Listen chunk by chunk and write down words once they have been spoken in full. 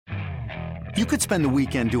You could spend the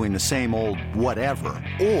weekend doing the same old whatever,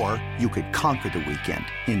 or you could conquer the weekend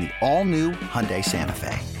in the all-new Hyundai Santa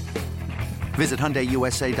Fe. Visit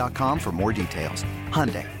HyundaiUSA.com for more details.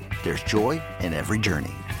 Hyundai, there's joy in every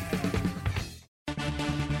journey.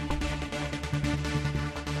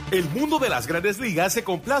 El mundo de las grandes ligas se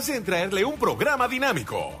complace en traerle un programa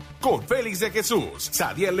dinámico con Félix de Jesús,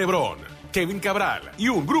 Sadiel Lebrón, Kevin Cabral y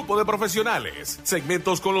un grupo de profesionales.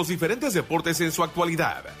 Segmentos con los diferentes deportes en su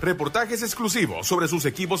actualidad. Reportajes exclusivos sobre sus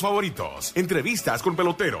equipos favoritos. Entrevistas con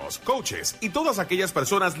peloteros, coaches y todas aquellas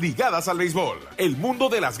personas ligadas al béisbol. El mundo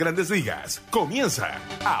de las grandes ligas comienza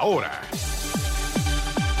ahora.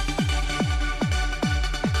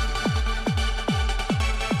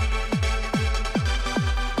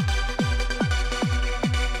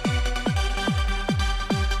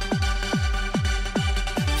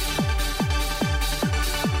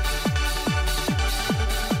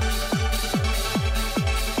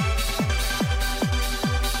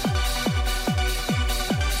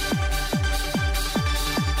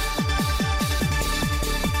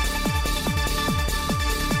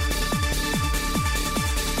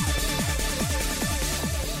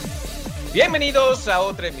 Bienvenidos a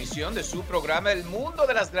otra emisión de su programa El Mundo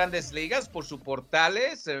de las Grandes Ligas por sus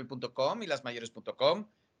portales .com y lasmayores.com.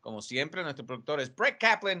 Como siempre, nuestro productor es Brett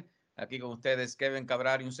Kaplan. Aquí con ustedes Kevin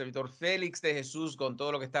Cabral y un servidor Félix de Jesús con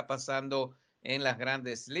todo lo que está pasando en las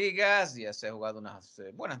Grandes Ligas. Ya se ha jugado unas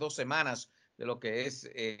buenas 2 semanas de lo que es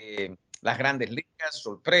las Grandes Ligas.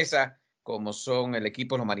 Sorpresa, como son el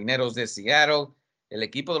equipo de los Marineros de Seattle, el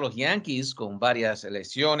equipo de los Yankees con varias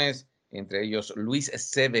lesiones, entre ellos Luis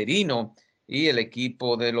Severino, y el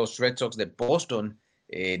equipo de los Red Sox de Boston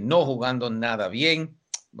no jugando nada bien.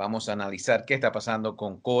 Vamos a analizar qué está pasando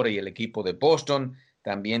con Corey y el equipo de Boston.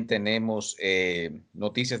 También tenemos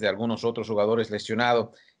noticias de algunos otros jugadores lesionados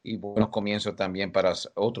y buenos comienzos también para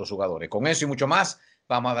otros jugadores. Con eso y mucho más,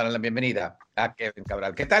 vamos a darle la bienvenida a Kevin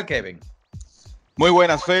Cabral. ¿Qué tal, Kevin? Muy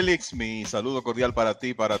buenas, Félix. Mi saludo cordial para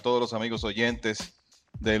ti, para todos los amigos oyentes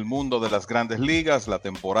del mundo de las grandes ligas. La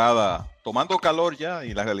temporada tomando calor ya,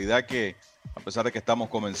 y la realidad que a pesar de que estamos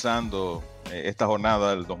comenzando esta jornada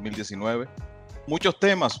del 2019, muchos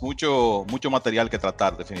temas, mucho material que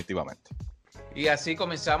tratar definitivamente. Y así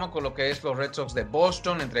comenzamos con lo que es los Red Sox de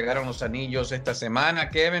Boston. Entregaron los anillos esta semana,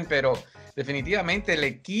 Kevin, pero definitivamente el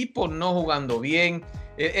equipo no jugando bien.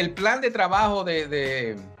 El plan de trabajo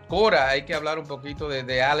de Cora, hay que hablar un poquito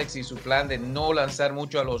de Alex y su plan de no lanzar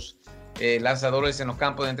mucho a los lanzadores en los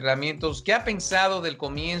campos de entrenamientos. ¿Qué ha pensado del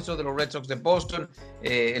comienzo de los Red Sox de Boston?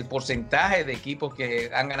 El porcentaje de equipos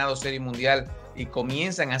que han ganado Serie Mundial y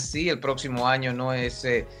comienzan así el próximo año no es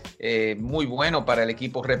muy bueno para el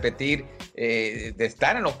equipo repetir de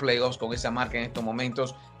estar en los playoffs con esa marca en estos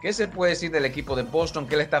momentos. ¿Qué se puede decir del equipo de Boston?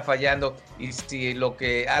 ¿Qué le está fallando? Y si lo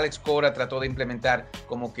que Alex Cora trató de implementar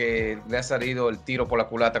como que le ha salido el tiro por la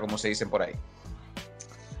culata, como se dicen por ahí.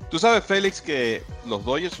 Tú sabes, Félix, que los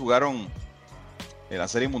Dodgers jugaron en la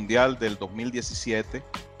Serie Mundial del 2017.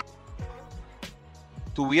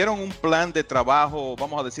 Tuvieron un plan de trabajo,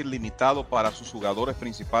 vamos a decir, limitado para sus jugadores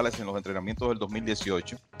principales en los entrenamientos del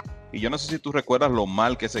 2018. Y yo no sé si tú recuerdas lo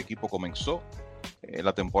mal que ese equipo comenzó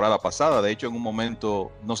la temporada pasada. De hecho, en un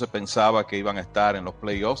momento no se pensaba que iban a estar en los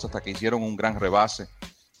playoffs hasta que hicieron un gran rebase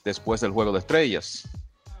después del Juego de Estrellas.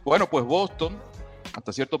 Bueno, pues Boston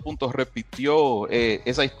hasta cierto punto repitió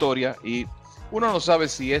esa historia, y uno no sabe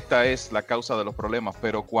si esta es la causa de los problemas,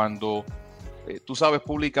 pero cuando tú sabes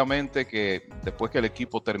públicamente que después que el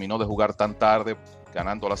equipo terminó de jugar tan tarde,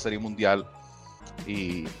 ganando la Serie Mundial,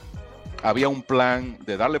 y había un plan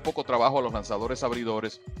de darle poco trabajo a los lanzadores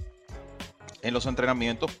abridores en los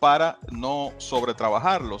entrenamientos para no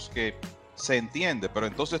sobretrabajarlos, que se entiende, pero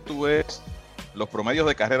entonces tú ves los promedios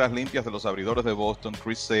de carreras limpias de los abridores de Boston.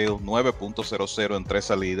 Chris Sale 9.00 en 3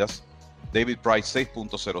 salidas, David Price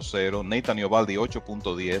 6.00, Nathan Eovaldi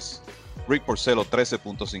 8.10, Rick Porcello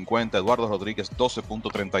 13.50, Eduardo Rodríguez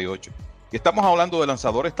 12.38. Y estamos hablando de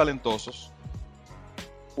lanzadores talentosos,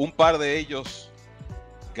 un par de ellos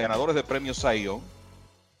ganadores de premios Cy Young,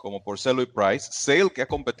 como Porcello y Price, Sale, que ha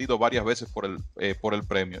competido varias veces por el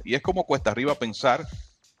premio. Y es como cuesta arriba pensar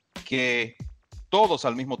que todos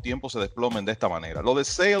al mismo tiempo se desplomen de esta manera. Lo de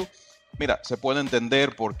Sale, mira, se puede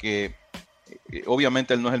entender porque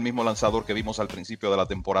obviamente él no es el mismo lanzador que vimos al principio de la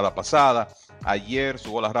temporada pasada. Ayer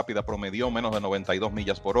su bola rápida promedió menos de 92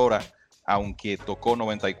 millas por hora, aunque tocó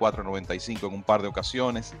 94, 95 en un par de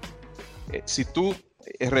ocasiones. Si tú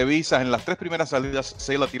revisas en las 3 primeras salidas,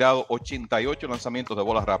 Sale ha tirado 88 lanzamientos de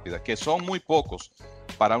bolas rápidas, que son muy pocos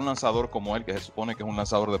para un lanzador como él, que se supone que es un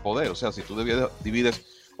lanzador de poder. O sea, si tú divides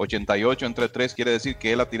 88 entre 3, quiere decir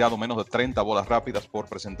que él ha tirado menos de 30 bolas rápidas por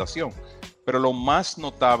presentación. pero lo más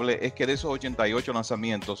notable es que de esos 88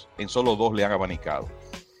 lanzamientos, en solo 2 le han abanicado.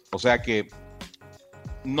 O sea que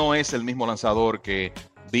no es el mismo lanzador que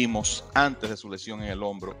vimos antes de su lesión en el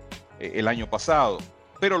hombro el año pasado,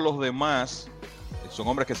 pero los demás son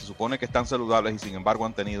hombres que se supone que están saludables y sin embargo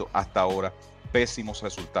han tenido hasta ahora pésimos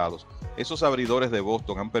resultados. Esos abridores de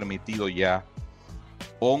Boston han permitido ya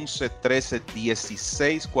 11, 13,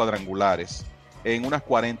 16 cuadrangulares en unas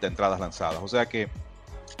 40 entradas lanzadas. O sea que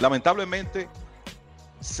lamentablemente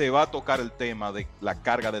se va a tocar el tema de la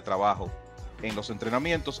carga de trabajo en los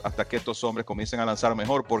entrenamientos hasta que estos hombres comiencen a lanzar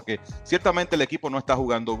mejor, porque ciertamente el equipo no está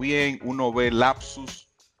jugando bien. Uno ve lapsus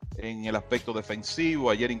en el aspecto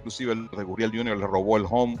defensivo. Ayer inclusive el Gurriel Jr. le robó el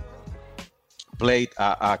home plate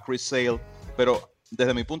a Chris Sale, pero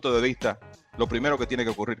desde mi punto de vista lo primero que tiene que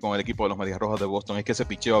ocurrir con el equipo de los Medias Rojas de Boston es que ese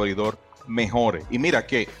picheo abridor mejore. Y mira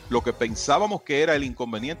que lo que pensábamos que era el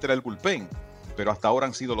inconveniente era el bullpen, pero hasta ahora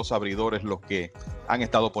han sido los abridores los que han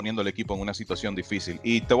estado poniendo el equipo en una situación difícil.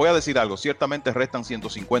 Y te voy a decir algo, ciertamente restan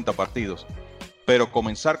 150 partidos, pero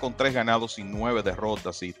comenzar con 3 ganados y 9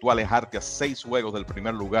 derrotas y tú alejarte a 6 juegos del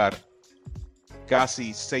primer lugar,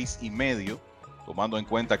 casi 6.5, tomando en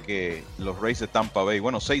cuenta que los Rays de Tampa Bay,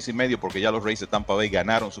 bueno, 6.5 porque ya los Rays de Tampa Bay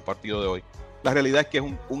ganaron su partido de hoy. La realidad es que es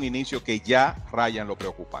un inicio que ya raya en lo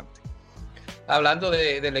preocupante. Hablando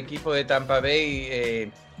del equipo de Tampa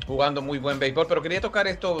Bay, jugando muy buen béisbol, pero quería tocar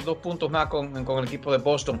estos 2 puntos más con el equipo de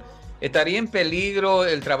Boston. ¿Estaría en peligro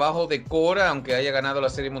el trabajo de Cora, aunque haya ganado la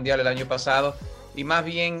Serie Mundial el año pasado? Y más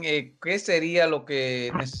bien, ¿qué sería lo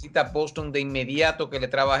que necesita Boston de inmediato que le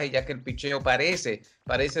trabaje, ya que el picheo parece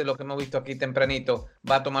lo que hemos visto aquí tempranito,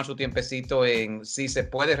 va a tomar su tiempecito en si se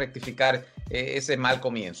puede rectificar ese mal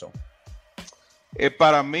comienzo?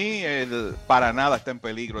 Para mí, para nada está en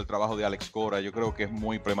peligro el trabajo de Alex Cora. Yo creo que es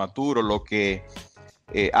muy prematuro lo que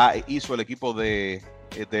hizo el equipo de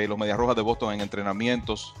los Medias Rojas de Boston en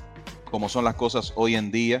entrenamientos, como son las cosas hoy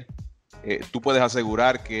en día. Tú puedes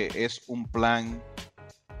asegurar que es un plan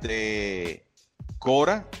de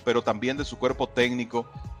Cora, pero también de su cuerpo técnico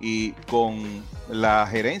y con la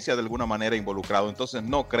gerencia de alguna manera involucrado. Entonces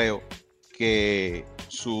no creo que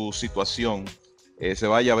su situación se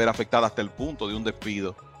vaya a ver afectada hasta el punto de un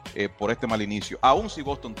despido por este mal inicio, aun si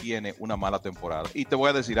Boston tiene una mala temporada. Y te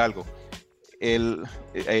voy a decir algo,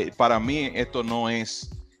 para mí esto no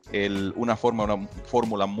es una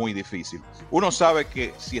fórmula muy difícil. Uno sabe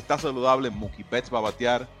que si está saludable, Mookie Betts va a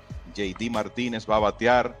batear, JD Martínez va a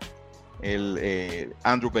batear,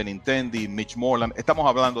 Andrew Benintendi, Mitch Moreland. Estamos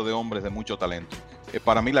hablando de hombres de mucho talento.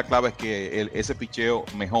 Para mí la clave es que ese picheo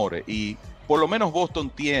mejore y por lo menos Boston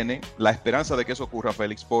tiene la esperanza de que eso ocurra,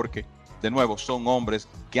 Félix, porque de nuevo son hombres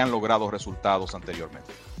que han logrado resultados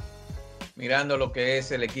anteriormente. Mirando lo que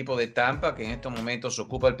es el equipo de Tampa, que en estos momentos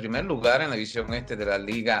ocupa el primer lugar en la división este de la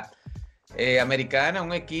Liga Americana,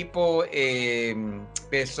 un equipo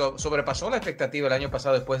que sobrepasó la expectativa el año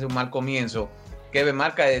pasado después de un mal comienzo, que ve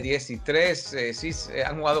marca de 10-3, sí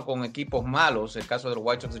han jugado con equipos malos, el caso de los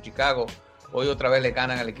White Sox de Chicago, hoy otra vez le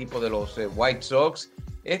ganan al equipo de los White Sox.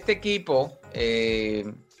 Este equipo,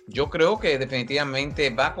 yo creo que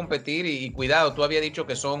definitivamente va a competir y cuidado, tú habías dicho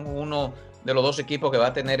que son uno de los 2 equipos que va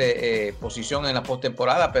a tener posición en la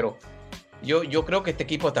postemporada, pero yo creo que este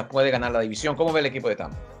equipo hasta puede ganar la división. ¿Cómo ve el equipo de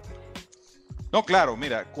Tampa? No, claro,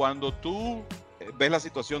 mira, cuando tú ves la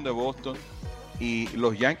situación de Boston y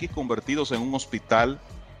los Yankees convertidos en un hospital,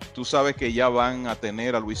 tú sabes que ya van a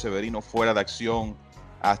tener a Luis Severino fuera de acción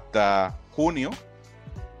hasta junio,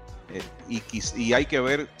 y hay que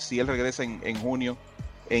ver si él regresa en junio,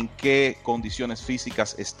 en qué condiciones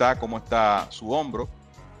físicas está, cómo está su hombro.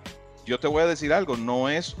 Yo te voy a decir algo, no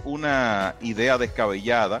es una idea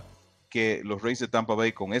descabellada que los Rays de Tampa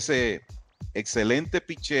Bay, con ese excelente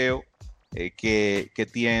picheo que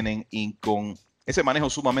tienen y con ese manejo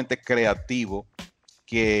sumamente creativo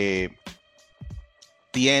que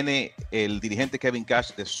tiene el dirigente Kevin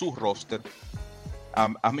Cash de su roster,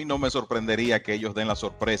 a mí no me sorprendería que ellos den la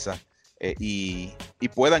sorpresa y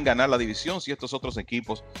puedan ganar la división si estos otros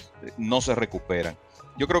equipos no se recuperan.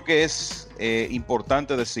 Yo creo que es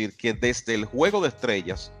importante decir que desde el juego de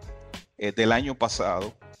estrellas del año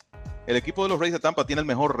pasado, el equipo de los Rays de Tampa tiene el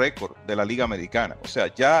mejor récord de la Liga Americana. O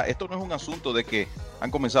sea, ya esto no es un asunto de que han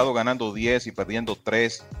comenzado ganando 10 y perdiendo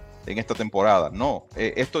 3 en esta temporada. No,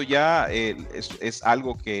 esto ya es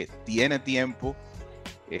algo que tiene tiempo.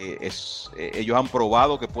 Ellos han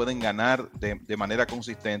probado que pueden ganar de manera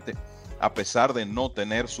consistente a pesar de no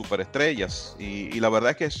tener superestrellas. Y la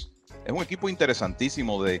verdad es que es un equipo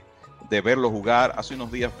interesantísimo de verlo jugar. Hace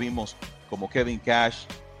unos días vimos como Kevin Cash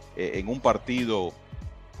en un partido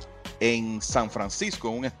en San Francisco,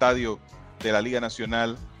 en un estadio de la Liga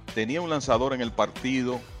Nacional, tenía un lanzador en el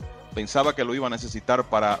partido, pensaba que lo iba a necesitar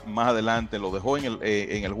para más adelante, lo dejó en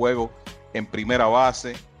el juego en primera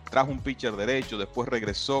base, trajo un pitcher derecho, después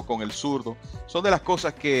regresó con el zurdo. Son de las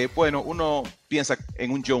cosas que, bueno, uno piensa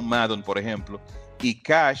en un Joe Maddon, por ejemplo, y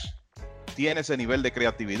Cash tiene ese nivel de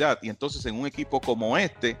creatividad. Y entonces en un equipo como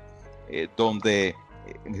este, donde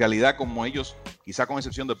en realidad como ellos, quizá con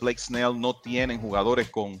excepción de Blake Snell, no tienen jugadores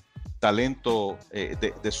con talento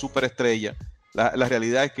de superestrella, la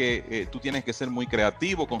realidad es que tú tienes que ser muy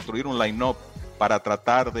creativo, construir un line-up para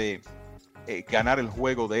tratar de ganar el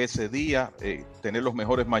juego de ese día, tener los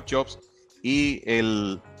mejores matchups, y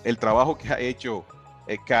el trabajo que ha hecho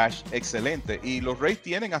Cash, excelente. Y los Rays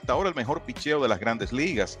tienen hasta ahora el mejor picheo de las grandes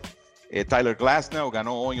ligas. Tyler Glasnow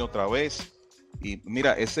ganó hoy otra vez. Y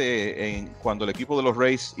mira, cuando el equipo de los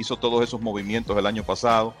Rays hizo todos esos movimientos el año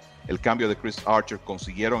pasado, el cambio de Chris Archer,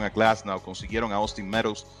 consiguieron a Glasnow, consiguieron a Austin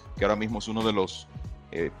Meadows, que ahora mismo es uno de los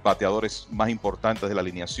bateadores más importantes de la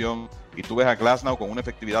alineación, y tú ves a Glasnow con una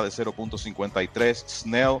efectividad de 0.53.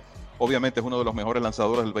 Snell obviamente es uno de los mejores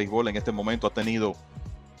lanzadores del béisbol en este momento, ha tenido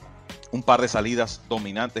un par de salidas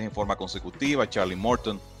dominantes en forma consecutiva. Charlie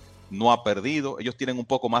Morton no ha perdido, ellos tienen un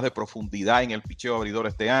poco más de profundidad en el picheo abridor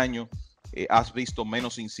este año. Has visto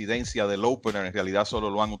menos incidencia del opener, en realidad solo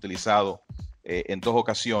lo han utilizado en 2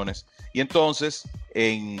 ocasiones, y entonces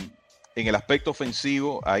en el aspecto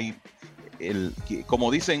ofensivo hay como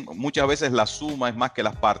dicen muchas veces, la suma es más que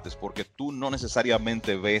las partes, porque tú no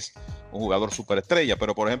necesariamente ves un jugador superestrella,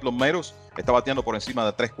 pero por ejemplo Meadows está bateando por encima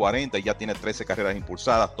de 340 y ya tiene 13 carreras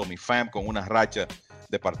impulsadas. Tommy Pham con una racha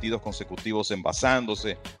de partidos consecutivos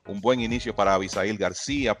envasándose, un buen inicio para Abisail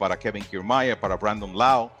García, para Kevin Kiermaier, para Brandon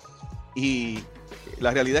Lau. Y la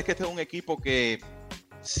realidad es que este es un equipo que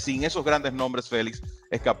sin esos grandes nombres, Félix,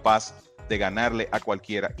 es capaz de ganarle a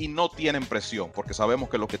cualquiera, y no tienen presión, porque sabemos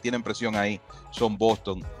que los que tienen presión ahí son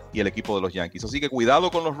Boston y el equipo de los Yankees. Así que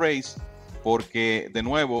cuidado con los Rays, porque de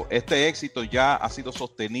nuevo este éxito ya ha sido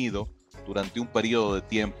sostenido durante un periodo de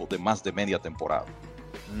tiempo de más de media temporada.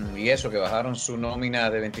 Y eso, que bajaron su nómina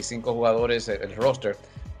de 25 jugadores, el roster,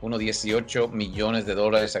 unos $18 millones,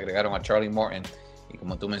 agregaron a Charlie Morton. Y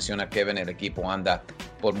como tú mencionas, Kevin, el equipo anda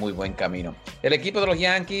por muy buen camino. El equipo de los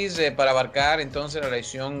Yankees, para abarcar entonces la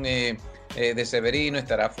lesión de Severino,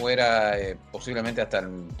 estará fuera posiblemente hasta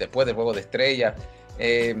después del juego de estrella.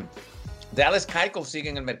 Dallas Keuchel sigue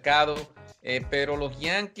en el mercado, pero los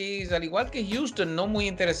Yankees, al igual que Houston, no muy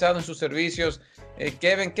interesados en sus servicios.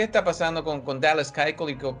 Kevin, ¿qué está pasando con Dallas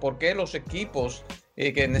Keuchel y por qué los equipos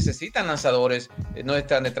que necesitan lanzadores no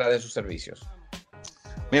están detrás de sus servicios?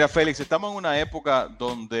 Mira, Félix, estamos en una época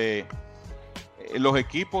donde los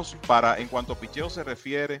equipos, en cuanto a picheo se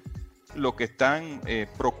refiere, lo que están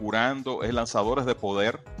procurando es lanzadores de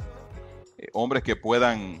poder, hombres que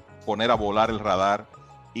puedan poner a volar el radar,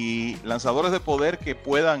 y lanzadores de poder que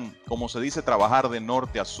puedan, como se dice, trabajar de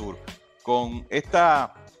norte a sur. Con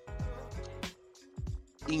esta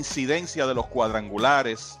incidencia de los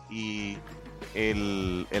cuadrangulares y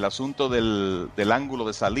el asunto del ángulo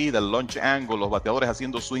de salida, el launch angle, los bateadores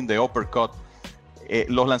haciendo swing de uppercut,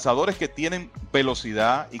 los lanzadores que tienen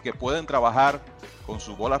velocidad y que pueden trabajar con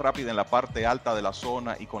su bola rápida en la parte alta de la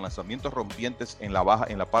zona y con lanzamientos rompientes en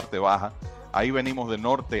la parte baja, ahí venimos de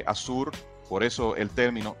norte a sur, por eso el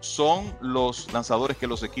término, son los lanzadores que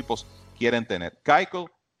los equipos quieren tener. Keuchel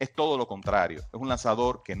es todo lo contrario, es un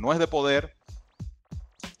lanzador que no es de poder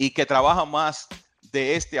y que trabaja más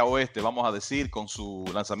de este a oeste, vamos a decir, con su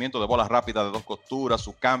lanzamiento de bolas rápidas de 2 costuras,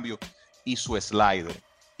 su cambio y su slider.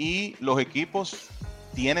 Y los equipos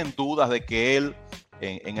tienen dudas de que él,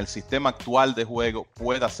 en el sistema actual de juego,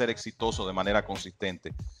 pueda ser exitoso de manera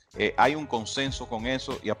consistente. Hay un consenso con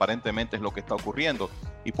eso y aparentemente es lo que está ocurriendo.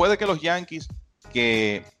 Y puede que los Yankees,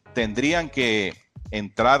 que tendrían que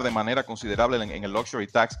entrar de manera considerable en el luxury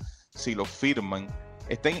tax si lo firman,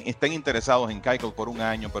 estén interesados en Keuchel por un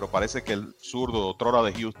año, pero parece que el zurdo Trora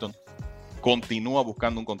de Houston continúa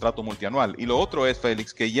buscando un contrato multianual. Y lo otro es,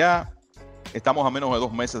 Félix, que ya estamos a menos de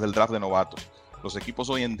 2 meses del draft de novatos. Los equipos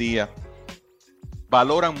hoy en día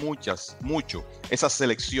valoran mucho esas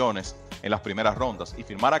selecciones en las primeras rondas, y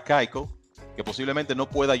firmar a Keuchel, que posiblemente no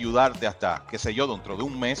pueda ayudarte hasta, qué sé yo, dentro de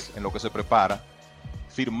un mes en lo que se prepara,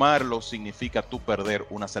 firmarlo significa tú perder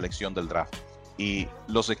una selección del draft. Y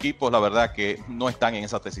los equipos, la verdad, que no están en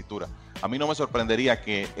esa tesitura. A mí no me sorprendería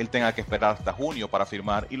que él tenga que esperar hasta junio para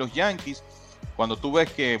firmar. Y los Yankees, cuando tú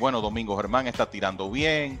ves que, bueno, Domingo Germán está tirando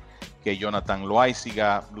bien, que Jonathan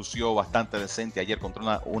Loáisiga lució bastante decente ayer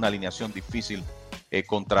contra una alineación difícil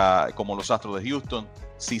como los Astros de Houston.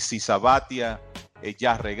 Sisi Sabathia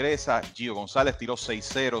ya regresa. Gio González tiró 6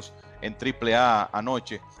 ceros en AAA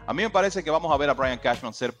anoche. A mí me parece que vamos a ver a Brian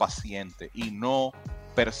Cashman ser paciente y no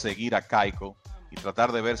perseguir a Keuchel y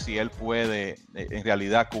tratar de ver si él puede en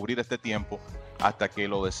realidad cubrir este tiempo hasta que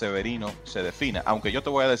lo de Severino se defina. Aunque yo te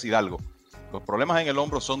voy a decir algo, los problemas en el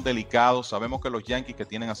hombro son delicados. Sabemos que los Yankees, que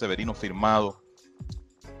tienen a Severino firmado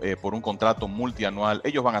por un contrato multianual,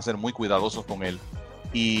 ellos van a ser muy cuidadosos con él.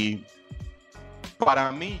 Y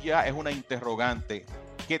para mí ya es una interrogante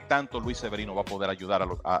qué tanto Luis Severino va a poder ayudar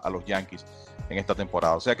a los Yankees en esta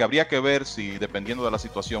temporada. O sea que habría que ver si, dependiendo de la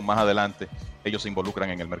situación más adelante, ellos se involucran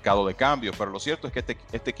en el mercado de cambios. Pero lo cierto es que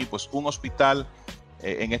este equipo es un hospital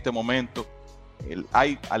en este momento.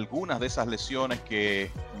 Hay algunas de esas lesiones que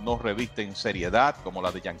no revisten seriedad, como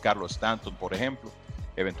la de Giancarlo Stanton, por ejemplo.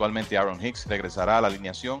 Eventualmente Aaron Hicks regresará a la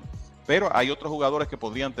alineación, pero hay otros jugadores que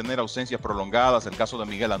podrían tener ausencias prolongadas, el caso de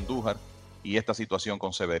Miguel Andújar y esta situación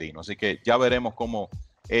con Severino. Así que ya veremos cómo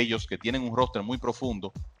ellos, que tienen un roster muy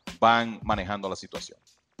profundo, van manejando la situación.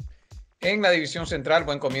 En la división central,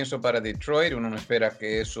 buen comienzo para Detroit. Uno no espera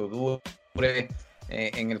que eso dure.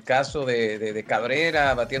 En el caso de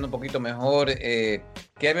Cabrera, batiendo un poquito mejor,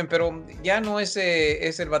 Kevin, pero ya no es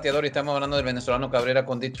el bateador, y estamos hablando del venezolano Cabrera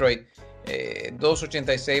con Detroit.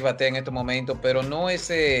 2.86 batea en este momento, pero no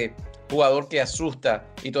ese jugador que asusta,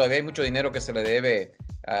 y todavía hay mucho dinero que se le debe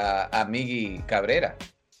a Miggy Cabrera.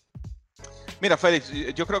 Mira, Félix,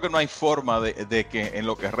 yo creo que no hay forma de que en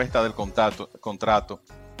lo que resta del contrato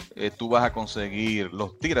tú vas a conseguir,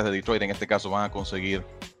 los Tigres de Detroit en este caso van a conseguir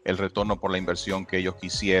el retorno por la inversión que ellos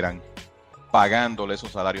quisieran, pagándole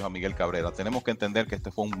esos salarios a Miguel Cabrera. Tenemos que entender que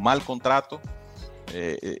este fue un mal contrato,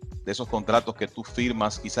 de esos contratos que tú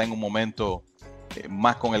firmas quizá en un momento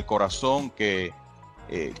más con el corazón que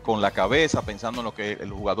con la cabeza, pensando en lo que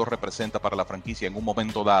el jugador representa para la franquicia en un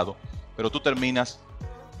momento dado, pero tú terminas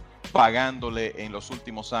pagándole en los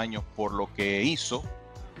últimos años por lo que hizo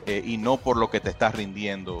y no por lo que te está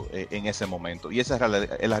rindiendo en ese momento. Y esa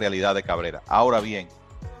es la realidad de Cabrera. Ahora bien,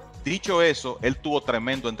 dicho eso, él tuvo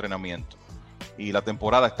tremendo entrenamiento y la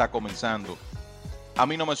temporada está comenzando. A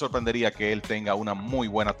mí no me sorprendería que él tenga una muy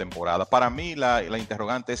buena temporada. Para mí la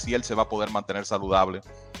interrogante es si él se va a poder mantener saludable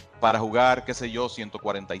para jugar, qué sé yo,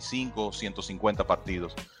 145, 150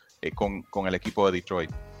 partidos con el equipo de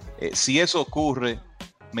Detroit. Si eso ocurre,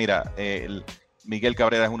 mira, Miguel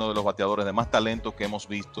Cabrera es uno de los bateadores de más talento que hemos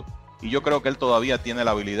visto y yo creo que él todavía tiene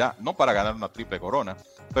la habilidad, no para ganar una triple corona,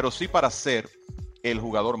 pero sí para ser el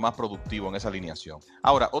jugador más productivo en esa alineación.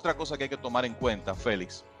 Ahora, otra cosa que hay que tomar en cuenta,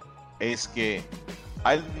 Félix, es que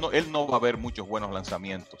él no va a ver muchos buenos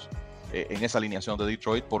lanzamientos en esa alineación de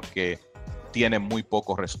Detroit porque tiene muy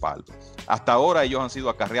poco respaldo. Hasta ahora ellos han sido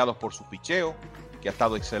acarreados por su picheo, que ha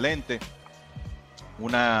estado excelente,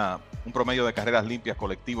 un promedio de carreras limpias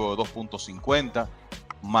colectivo de 2.50.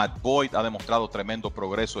 Matt Boyd ha demostrado tremendo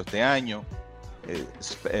progreso este año.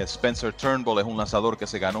 Spencer Turnbull es un lanzador que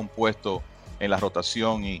se ganó un puesto en la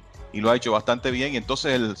rotación y lo ha hecho bastante bien. Y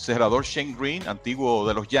entonces el cerrador Shane Green, antiguo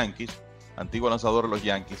lanzador de los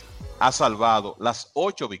Yankees, ha salvado las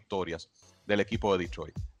 8 victorias del equipo de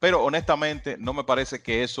Detroit. Pero honestamente no me parece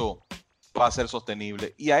que eso va a ser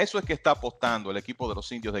sostenible. Y a eso es que está apostando el equipo de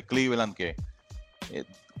los Indios de Cleveland, que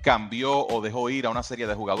cambió o dejó ir a una serie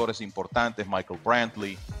de jugadores importantes, Michael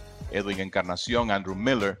Brantley, Edwin Encarnación, Andrew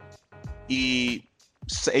Miller, y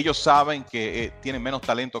ellos saben que tienen menos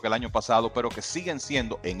talento que el año pasado, pero que siguen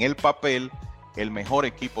siendo en el papel el mejor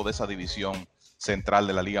equipo de esa división central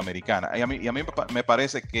de la Liga Americana. Y a mí me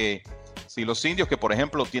parece que si los Indios, que por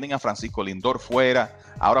ejemplo tienen a Francisco Lindor fuera,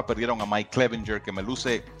 ahora perdieron a Mike Clevinger, que me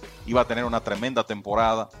luce iba a tener una tremenda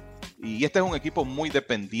temporada, y este es un equipo muy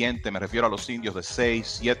dependiente, me refiero a los Indios, de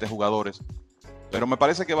 6, 7 jugadores, pero me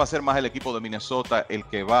parece que va a ser más el equipo de Minnesota el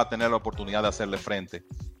que va a tener la oportunidad de hacerle frente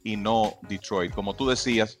y no Detroit. Como tú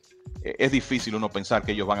decías, es difícil uno pensar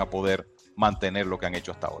que ellos van a poder mantener lo que han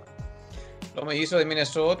hecho hasta ahora. Los mellizos de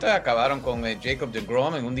Minnesota acabaron con Jacob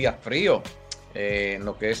deGrom en un día frío, en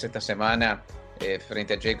lo que es esta semana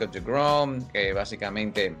frente a Jacob deGrom, que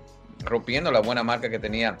básicamente rompiendo la buena marca que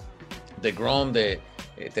tenía deGrom de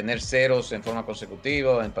tener ceros en forma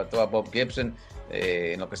consecutiva. Empató a Bob Gibson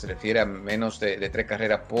en lo que se refiere a menos de 3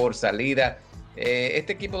 carreras por salida.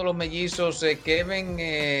 Este equipo de los mellizos,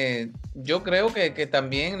 Kevin, yo creo que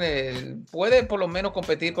también puede por lo menos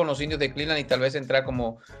competir con los Indios de Cleveland y tal vez entrar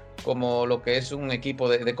como lo que es un equipo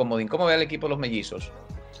de comodín. ¿Cómo ve el equipo de los mellizos?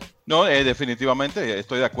 No, definitivamente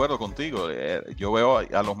estoy de acuerdo contigo. Yo veo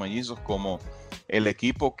a los mellizos como el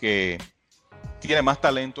equipo que tiene más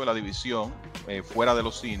talento en la división fuera de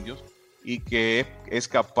los Indios y que es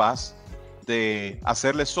capaz de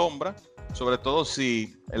hacerle sombra, sobre todo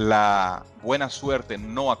si la buena suerte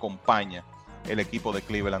no acompaña el equipo de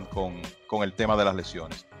Cleveland con el tema de las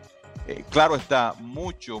lesiones. Claro está,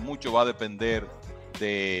 mucho va a depender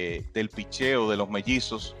del picheo de los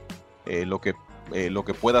mellizos, lo que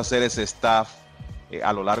pueda hacer ese staff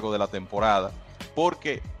a lo largo de la temporada,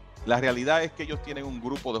 porque la realidad es que ellos tienen un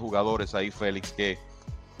grupo de jugadores ahí, Félix, que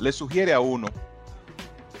le sugiere a uno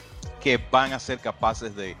que van a ser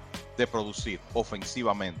capaces de producir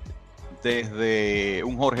ofensivamente. Desde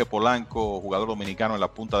un Jorge Polanco, jugador dominicano en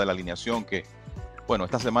la punta de la alineación, que bueno,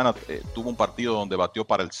 esta semana tuvo un partido donde batió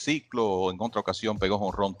para el ciclo, en otra ocasión pegó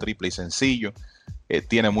jonrón triple y sencillo,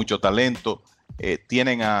 tiene mucho talento.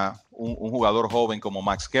 Tienen a un jugador joven como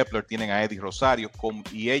Max Kepler, tienen a Eddie Rosario,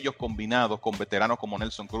 y ellos combinados con veteranos como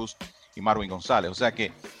Nelson Cruz y Marwin González. O sea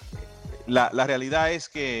que la realidad es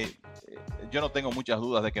que yo no tengo muchas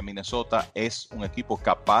dudas de que Minnesota es un equipo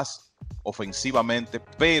capaz ofensivamente,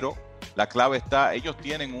 pero la clave está, ellos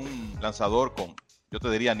tienen un lanzador con, yo te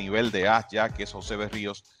diría, nivel de as ya, que es José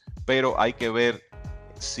Berríos, pero hay que ver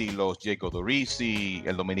si los Jacob Dorisi,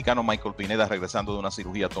 el dominicano Michael Pineda regresando de una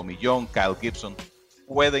cirugía Tommy John, Kyle Gibson,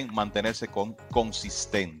 pueden mantenerse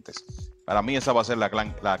consistentes. Para mí esa va a ser la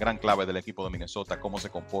gran clave del equipo de Minnesota, cómo se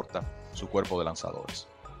comporta su cuerpo de lanzadores.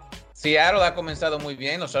 Seattle ha comenzado muy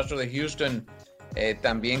bien, los Astros de Houston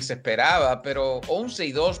también se esperaba, pero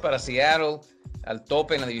 11-2 para Seattle, al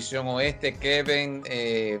tope en la división oeste. Kevin,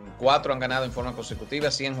 4 han ganado en forma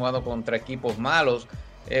consecutiva, sí han jugado contra equipos malos,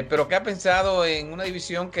 pero ¿qué ha pensado en una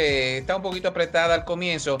división que está un poquito apretada al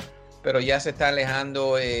comienzo, pero ya se está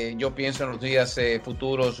alejando? Yo pienso en los días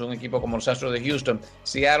futuros, un equipo como los Astros de Houston.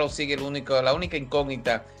 Seattle sigue la única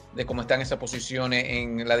incógnita de cómo están esas posiciones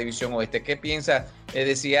en la división oeste. ¿Qué piensa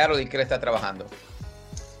de Seattle y qué le está trabajando?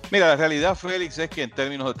 Mira, la realidad, Félix, es que en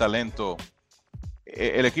términos de talento,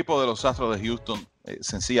 el equipo de los Astros de Houston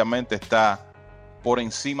sencillamente está por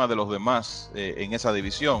encima de los demás en esa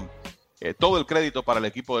división. Todo el crédito para el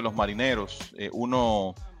equipo de los Marineros.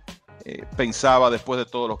 Uno pensaba, después de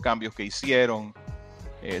todos los cambios que hicieron,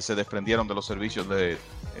 se desprendieron de los servicios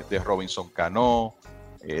de Robinson Cano,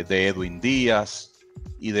 de Edwin Díaz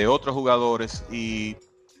y de otros jugadores, y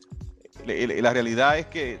la realidad es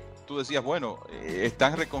que tú decías, bueno,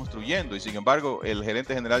 están reconstruyendo, y sin embargo el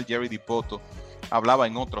gerente general Jerry Dipoto hablaba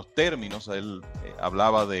en otros términos. Él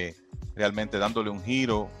hablaba de realmente dándole un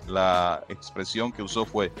giro. La expresión que usó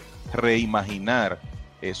fue reimaginar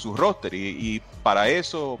su roster, y para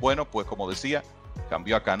eso, bueno, pues como decía,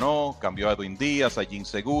 cambió a Cano, cambió a Edwin Díaz, a Jim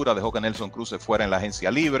Segura, dejó que Nelson Cruz se fuera en la agencia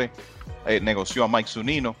libre, negoció a Mike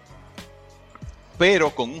Zunino,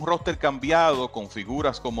 pero con un roster cambiado, con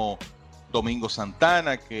figuras como Domingo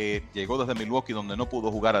Santana, que llegó desde Milwaukee, donde no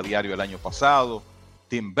pudo jugar a diario el año pasado,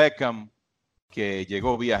 Tim Beckham, que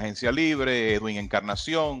llegó vía agencia libre, Edwin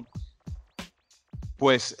Encarnación.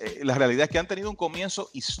 Pues la realidad es que han tenido un comienzo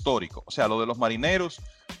histórico. O sea, lo de los Marineros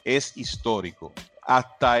es histórico.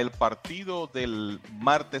 Hasta el partido del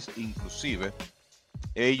martes inclusive,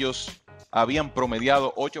 ellos habían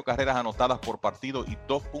promediado 8 carreras anotadas por partido y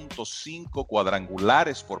 2.5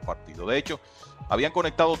 cuadrangulares por partido. De hecho, habían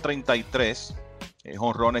conectado 33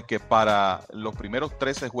 jonrones, que para los primeros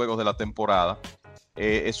 13 juegos de la temporada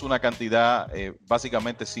es una cantidad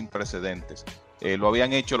básicamente sin precedentes. Lo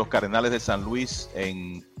habían hecho los Cardenales de San Luis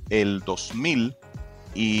en el 2000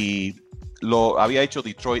 y lo había hecho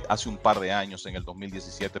Detroit hace un par de años, en el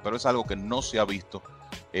 2017, pero es algo que no se ha visto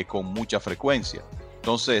con mucha frecuencia.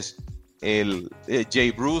 Entonces,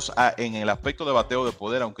 Jay Bruce en el aspecto de bateo de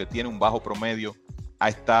poder, aunque tiene un bajo promedio, ha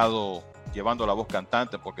estado llevando la voz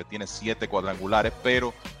cantante porque tiene 7 cuadrangulares,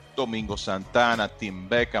 pero Domingo Santana, Tim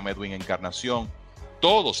Beckham, Edwin Encarnación,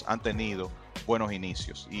 todos han tenido buenos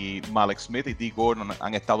inicios, y Malek Smith y Dee Gordon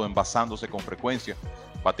han estado envasándose con frecuencia,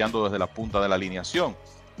 bateando desde la punta de la alineación.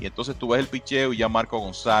 Y entonces tú ves el picheo, y ya Marco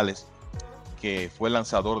González, que fue el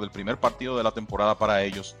lanzador del primer partido de la temporada para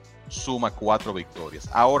ellos, suma 4 victorias.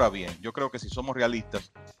 Ahora bien, yo creo que si somos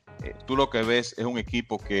realistas, tú lo que ves es un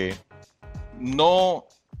equipo que no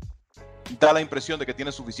da la impresión de que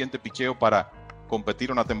tiene suficiente picheo para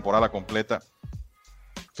competir una temporada completa.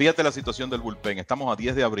 Fíjate la situación del bullpen. Estamos a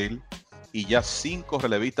 10 de abril y ya 5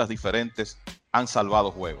 relevistas diferentes han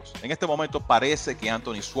salvado juegos. En este momento parece que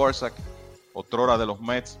Anthony Swarzak, otrora de los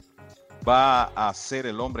Mets, va a ser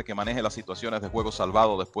el hombre que maneje las situaciones de juego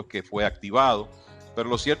salvado después que fue activado. Pero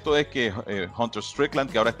lo cierto es que Hunter Strickland,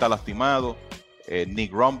 que ahora está lastimado,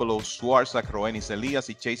 Nick Rumbelow, Swarzak, Roenis Elias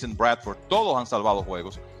y Chasen Bradford, todos han salvado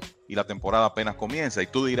juegos y la temporada apenas comienza. Y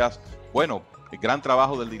tú dirás, bueno, el gran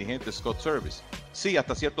trabajo del dirigente Scott Service. Sí,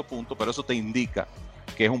 hasta cierto punto, pero eso te indica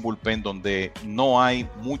que es un bullpen donde no hay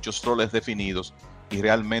muchos roles definidos y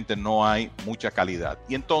realmente no hay mucha calidad.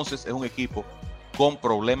 Y entonces es un equipo con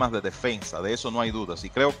problemas de defensa, de eso no hay dudas, y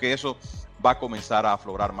creo que eso va a comenzar a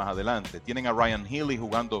aflorar más adelante. Tienen a Ryan Healy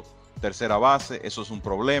jugando tercera base, eso es un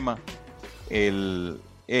problema.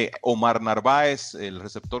 Omar Narváez, el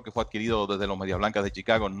receptor que fue adquirido desde los Medias Blancas de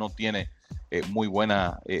Chicago, no tiene muy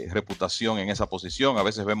buena reputación en esa posición. A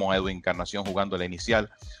veces vemos a Edwin Encarnación jugando la inicial.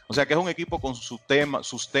 O sea que es un equipo con sus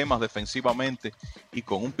temas defensivamente y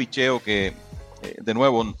con un picheo que, de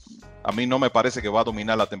nuevo, a mí no me parece que va a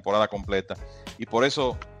dominar la temporada completa. Y por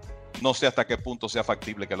eso no sé hasta qué punto sea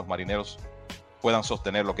factible que los Marineros puedan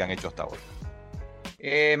sostener lo que han hecho hasta ahora.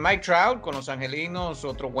 Mike Trout con los Angelinos,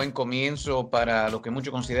 otro buen comienzo para lo que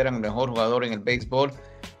muchos consideran el mejor jugador en el béisbol,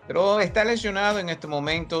 pero está lesionado en estos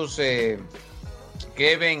momentos.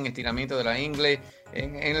 Kevin, estiramiento de la ingle.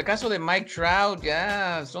 En el caso de Mike Trout,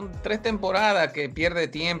 ya son 3 temporadas que pierde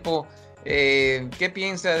tiempo. ¿Qué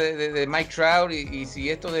piensa de Mike Trout y si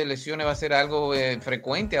esto de lesiones va a ser algo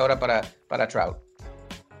frecuente ahora para Trout?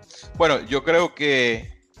 Bueno, yo creo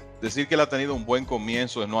que decir que él ha tenido un buen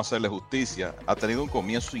comienzo es no hacerle justicia. Ha tenido un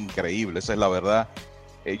comienzo increíble, esa es la verdad.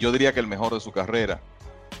 Yo diría que el mejor de su carrera.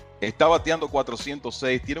 Está bateando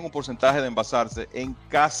 406, tiene un porcentaje de envasarse en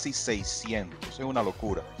casi 600. Es una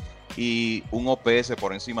locura. Y un OPS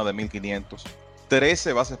por encima de 1500.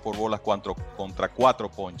 13 bases por bolas contra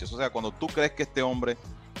 4 ponches. O sea, cuando tú crees que este hombre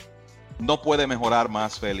no puede mejorar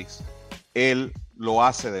más, Félix, él lo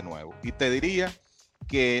hace de nuevo. Y te diría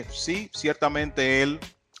que sí, ciertamente él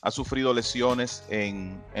ha sufrido lesiones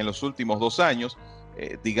en los últimos 2 años.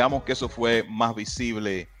 Digamos que eso fue más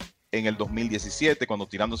visible en el 2017, cuando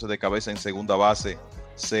tirándose de cabeza en segunda base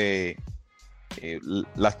se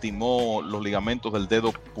lastimó los ligamentos del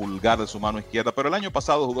dedo pulgar de su mano izquierda. Pero el año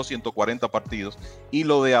pasado jugó 140 partidos y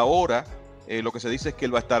lo de ahora, lo que se dice es que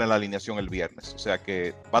él va a estar en la alineación el viernes. O sea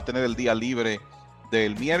que va a tener el día libre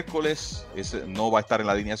del miércoles, no va a estar en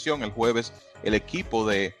la alineación. El jueves el equipo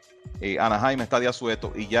de Anaheim está de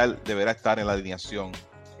asueto y ya él deberá estar en la alineación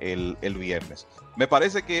el viernes. Me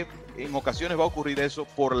parece que en ocasiones va a ocurrir eso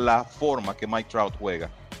por la forma que Mike Trout juega,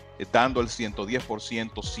 dando el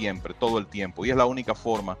 110% siempre, todo el tiempo, y es la única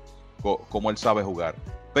forma como él sabe jugar.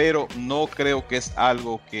 Pero no creo que es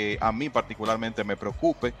algo que a mí particularmente me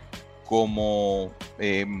preocupe como,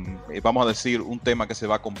 vamos a decir, un tema que se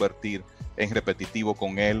va a convertir en repetitivo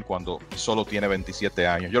con él cuando solo tiene 27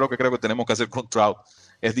 años. Yo lo que creo que tenemos que hacer con Trout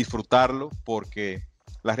es disfrutarlo, porque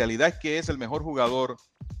la realidad es que es el mejor jugador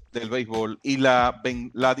del béisbol y la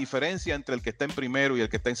diferencia entre el que está en primero y el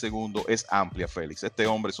que está en segundo es amplia, Félix. Este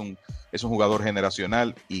hombre es un jugador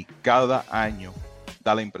generacional y cada año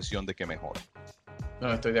da la impresión de que mejora.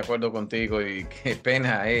 No, estoy de acuerdo contigo y qué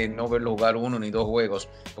pena no verlo jugar 1 ni 2 juegos,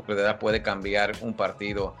 porque de verdad puede cambiar un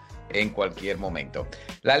partido en cualquier momento.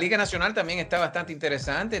 La Liga Nacional también está bastante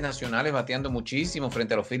interesante. Nacionales bateando muchísimo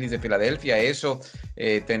frente a los Phillies de Filadelfia. Eso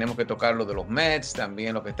tenemos que tocar lo de los Mets,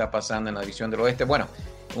 también lo que está pasando en la división del oeste. Bueno,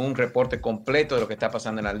 un reporte completo de lo que está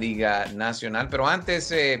pasando en la Liga Nacional. Pero antes,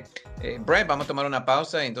 Brett, vamos a tomar una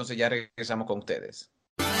pausa y entonces ya regresamos con ustedes.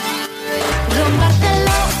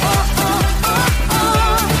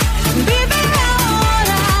 Vive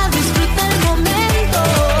ahora, disfruta el momento.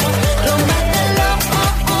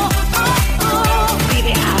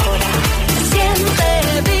 Vive ahora,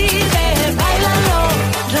 siente, vive, bailalo.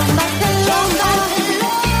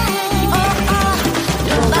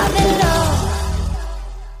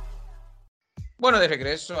 Bueno, de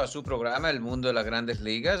regreso a su programa El Mundo de las Grandes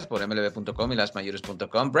Ligas por mlb.com y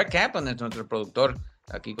lasmayores.com. Brett Kaplan es nuestro productor,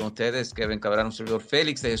 aquí con ustedes. Kevin Cabral, un servidor,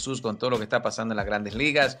 Félix de Jesús, con todo lo que está pasando en las Grandes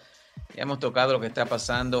Ligas. Ya hemos tocado lo que está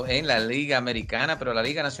pasando en la Liga Americana, pero la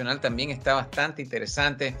Liga Nacional también está bastante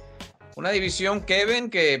interesante. Una división, Kevin,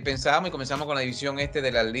 que pensábamos y comenzamos con la división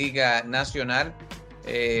de la Liga Nacional.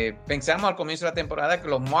 Pensamos al comienzo de la temporada que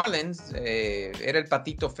los Marlins era el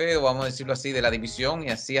patito feo, vamos a decirlo así, de la división, y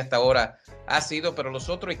así hasta ahora ha sido, pero los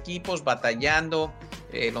otros equipos batallando,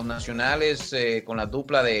 los nacionales con la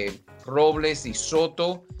dupla de Robles y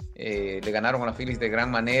Soto, le ganaron a los Phillies de gran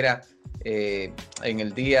manera en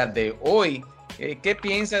el día de hoy. ¿Qué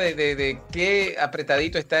piensa de qué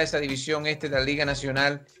apretadito está esa división de la Liga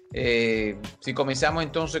Nacional? Si comenzamos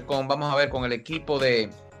entonces vamos a ver con el equipo de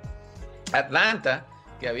Atlanta,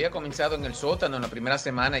 que había comenzado en el sótano en la primera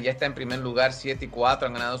semana, ya está en primer lugar, 7-4,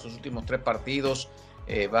 han ganado sus últimos 3 partidos.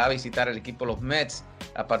 Va a visitar el equipo los Mets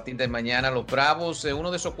a partir de mañana. Los Bravos,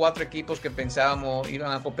 uno de esos 4 equipos que pensábamos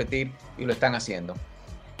iban a competir y lo están haciendo.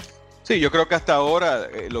 Sí, yo creo que hasta ahora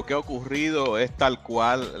lo que ha ocurrido es tal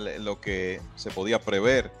cual lo que se podía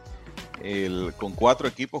prever. Con 4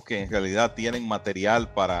 equipos que en realidad tienen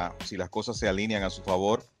material para, si las cosas se alinean a su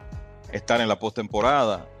favor, estar en la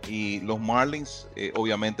postemporada. Y los Marlins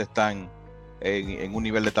obviamente están en un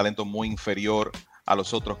nivel de talento muy inferior a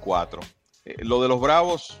los otros 4. Lo de los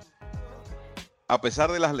Bravos, a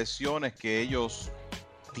pesar de las lesiones que ellos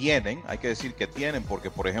tienen, hay que decir que tienen, porque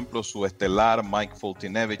por ejemplo su estelar Mike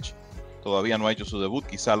Foltynewicz todavía no ha hecho su debut,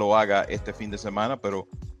 quizá lo haga este fin de semana, pero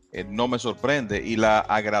no me sorprende. Y la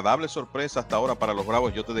agradable sorpresa hasta ahora para los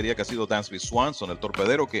Bravos, yo te diría que ha sido Dansby Swanson, el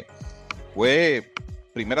torpedero que fue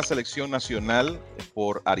primera selección nacional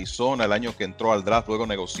por Arizona el año que entró al draft, luego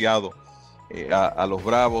negociado a los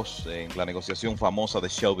Bravos en la negociación famosa de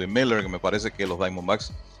Shelby Miller, que me parece que los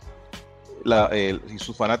Diamondbacks y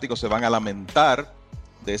sus fanáticos se van a lamentar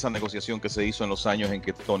de esa negociación que se hizo en los años en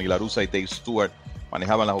que Tony La Russa y Dave Stewart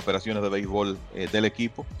manejaban las operaciones de béisbol del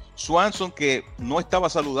equipo. Swanson, que no estaba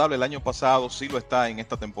saludable el año pasado, sí lo está en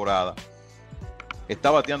esta temporada.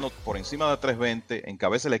 Está bateando por encima de 320,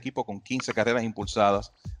 encabeza el equipo con 15 carreras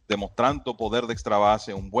impulsadas, demostrando poder de extra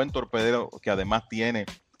base, un buen torpedero que además tiene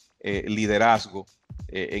liderazgo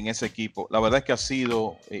en ese equipo. La verdad es que ha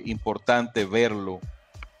sido importante verlo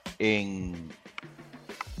en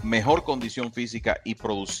mejor condición física y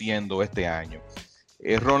produciendo este año.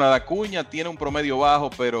 Ronald Acuña tiene un promedio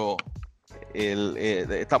bajo, pero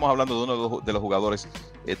estamos hablando de uno de los jugadores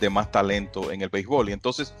de más talento en el béisbol. Y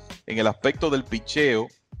entonces, en el aspecto del picheo,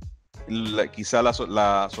 quizá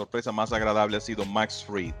la sorpresa más agradable ha sido Max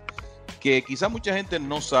Fried, que quizá mucha gente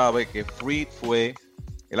no sabe que Fried fue,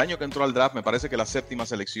 el año que entró al draft, me parece que la 7ª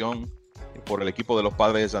selección por el equipo de los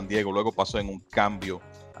Padres de San Diego, luego pasó en un cambio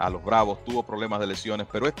a los Bravos, tuvo problemas de lesiones,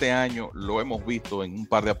 pero este año lo hemos visto en un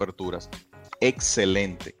par de aperturas,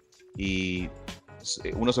 excelente. Y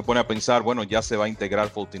uno se pone a pensar, bueno, ya se va a integrar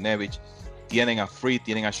Foltynewicz, tienen a Fried,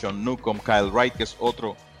 tienen a Sean Newcomb, Kyle Wright, que es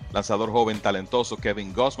otro lanzador joven talentoso,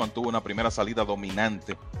 Kevin Gausman tuvo una primera salida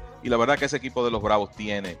dominante, y la verdad que ese equipo de los Bravos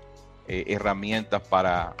tiene herramientas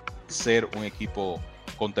para ser un equipo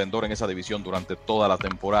contendor en esa división durante toda la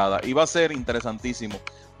temporada, y va a ser interesantísimo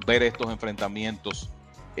ver estos enfrentamientos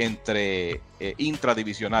entre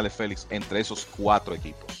intradivisionales, Félix, entre esos 4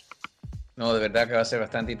 equipos. No, de verdad que va a ser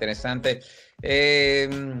bastante interesante.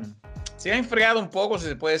 Se ha enfriado un poco, si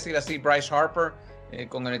se puede decir así, Bryce Harper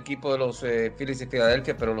con el equipo de los Phillies de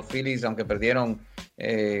Filadelfia, pero los Phillies, aunque perdieron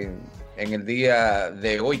en el día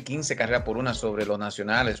de hoy 15 carreras por 1 sobre los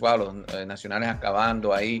Nacionales, wow, los Nacionales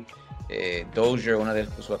acabando ahí. Dozier, una de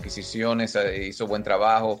sus adquisiciones, hizo buen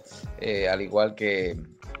trabajo, al igual que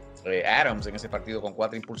Adams en ese partido con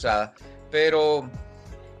 4 impulsadas. Pero,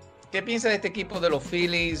 ¿qué piensa de este equipo de los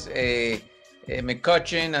Phillies?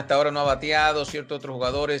 McCutchen hasta ahora no ha bateado, ciertos otros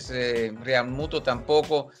jugadores, Realmuto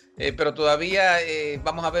tampoco, pero todavía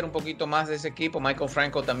vamos a ver un poquito más de ese equipo. Michael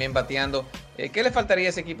Franco también bateando. ¿Qué le faltaría a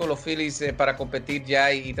ese equipo de los Phillies para competir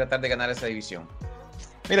ya y tratar de ganar esa división?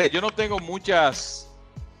 Mire, yo no tengo muchas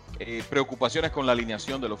preocupaciones con la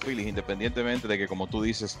alineación de los Phillies, independientemente de que, como tú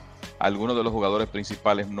dices, algunos de los jugadores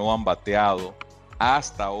principales no han bateado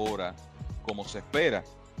hasta ahora como se espera.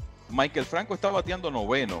 Michael Franco está bateando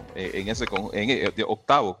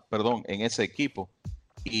octavo en ese equipo,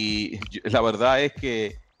 y la verdad es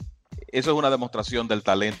que eso es una demostración del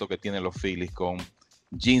talento que tienen los Phillies, con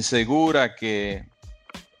Jean Segura, que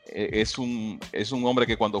es un hombre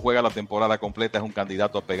que cuando juega la temporada completa es un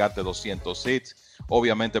candidato a pegarte 200 hits.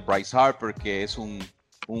 Obviamente Bryce Harper, que es un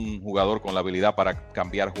jugador con la habilidad para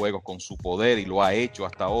cambiar juegos con su poder, y lo ha hecho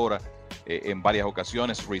hasta ahora en varias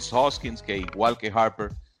ocasiones. Rhys Hoskins, que igual que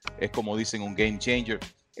Harper es, como dicen, un game changer.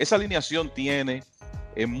 Esa alineación tiene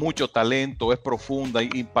mucho talento, es profunda,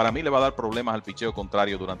 y para mí le va a dar problemas al picheo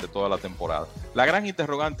contrario durante toda la temporada. La gran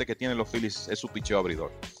interrogante que tienen los Phillies es su picheo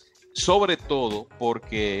abridor, sobre todo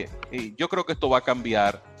porque yo creo que esto va a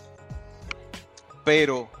cambiar,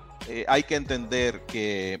 pero hay que entender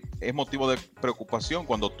que es motivo de preocupación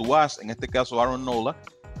cuando tú en este caso Aaron Nola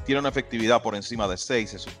tiene una efectividad por encima de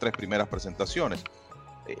 6 en sus 3 primeras presentaciones.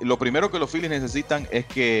 Lo primero que los Phillies necesitan es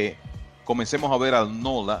que comencemos a ver al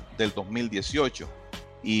Nola del 2018,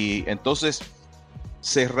 y entonces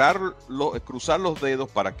cruzar los dedos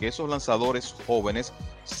para que esos lanzadores jóvenes,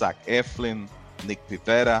 Zach Eflin, Nick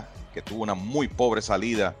Pivetta, que tuvo una muy pobre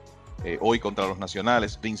salida hoy contra los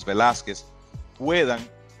Nacionales, Vince Velázquez, puedan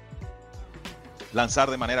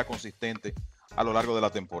lanzar de manera consistente a lo largo de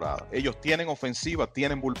la temporada. Ellos tienen ofensiva,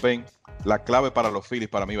 tienen bullpen. La clave para los Phillies,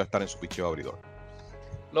 para mí, va a estar en su picheo abridor.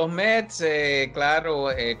 Los Mets,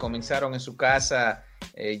 comenzaron en su casa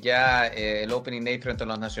el opening day frente a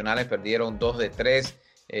los Nacionales, perdieron 2 de 3,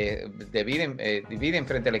 dividen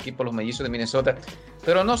frente al equipo los Mellizos de Minnesota,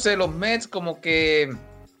 pero no sé, los Mets como que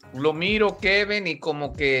lo miro, Kevin, y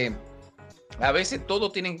como que a veces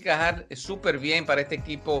todo tiene que encajar súper bien para este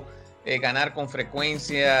equipo ganar con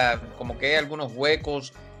frecuencia, como que hay algunos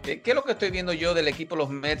huecos ¿Qué es lo que estoy viendo yo del equipo de los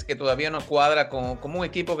Mets que todavía no cuadra como un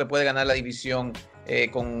equipo que puede ganar la división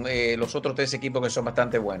con los otros tres equipos que son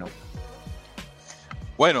bastante buenos?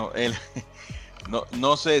 Bueno,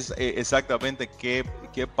 no sé exactamente qué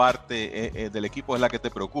parte del equipo es la que te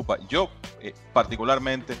preocupa. Yo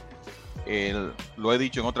particularmente, lo he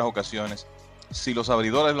dicho en otras ocasiones, si los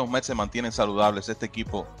abridores de los Mets se mantienen saludables, este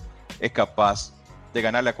equipo es capaz de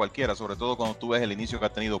ganarle a cualquiera, sobre todo cuando tú ves el inicio que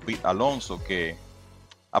ha tenido Pete Alonso, que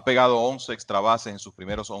ha pegado 11 extra bases en sus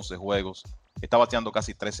primeros 11 juegos, está bateando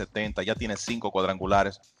casi 370, ya tiene 5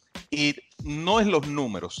 cuadrangulares, y no es los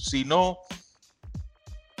números, sino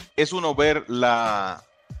es uno ver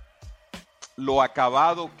lo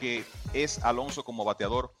acabado que es Alonso como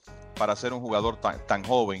bateador para ser un jugador tan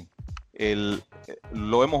joven.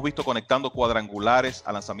 Lo hemos visto conectando cuadrangulares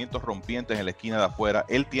a lanzamientos rompientes en la esquina de afuera.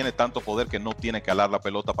 Él tiene tanto poder que no tiene que alar la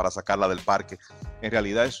pelota para sacarla del parque. En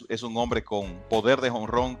realidad es un hombre con poder de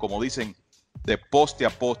jonrón, como dicen, de poste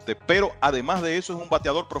a poste, pero además de eso es un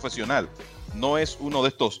bateador profesional. No es uno de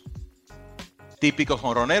estos típicos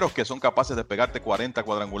jonroneros que son capaces de pegarte 40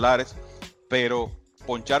 cuadrangulares, pero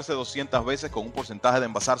poncharse 200 veces con un porcentaje de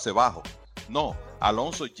envasarse bajo. No,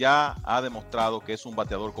 Alonso ya ha demostrado que es un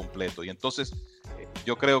bateador completo, y entonces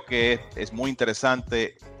yo creo que es muy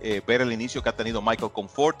interesante ver el inicio que ha tenido Michael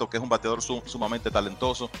Conforto, que es un bateador sumamente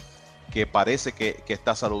talentoso, que parece que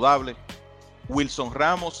está saludable. Wilson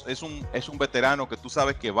Ramos es un veterano que tú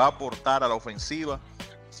sabes que va a aportar a la ofensiva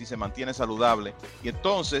si se mantiene saludable. Y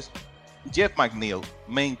entonces Jeff McNeil,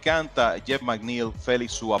 me encanta Jeff McNeil,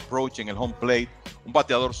 Félix, su approach en el home plate, un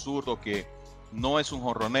bateador zurdo que no es un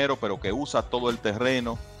jonronero, pero que usa todo el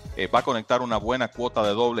terreno, va a conectar una buena cuota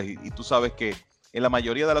de dobles, y tú sabes que en la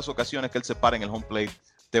mayoría de las ocasiones que él se para en el home plate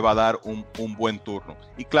te va a dar un buen turno.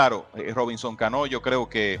 Y claro, Robinson Cano, yo creo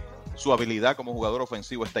que su habilidad como jugador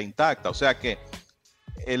ofensivo está intacta, o sea que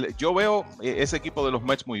yo veo ese equipo de los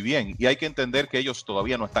Mets muy bien, y hay que entender que ellos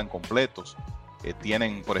todavía no están completos.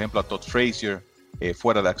 Tienen, por ejemplo, a Todd Frazier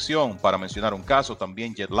fuera de acción, para mencionar un caso,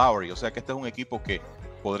 también Jet Lowry, o sea que este es un equipo que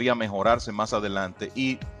podría mejorarse más adelante.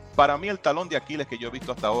 Y para mí el talón de Aquiles que yo he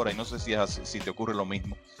visto hasta ahora, y no sé si te ocurre lo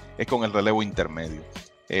mismo, es con el relevo intermedio.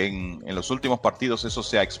 En los últimos partidos eso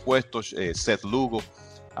se ha expuesto. Seth Lugo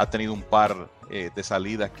ha tenido un par de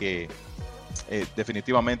salidas que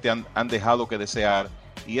definitivamente han dejado que desear,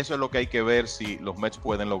 y eso es lo que hay que ver si los Mets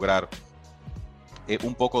pueden lograr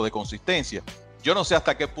un poco de consistencia. Yo no sé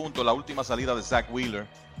hasta qué punto la última salida de Zach Wheeler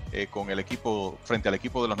con el equipo, frente al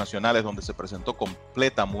equipo de los Nacionales, donde se presentó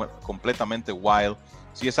completamente wild,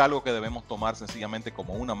 si es algo que debemos tomar sencillamente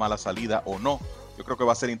como una mala salida o no. Yo creo que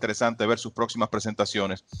va a ser interesante ver sus próximas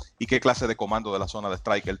presentaciones y qué clase de comando de la zona de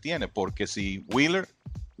strike él tiene, porque si Wheeler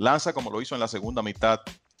lanza como lo hizo en la segunda mitad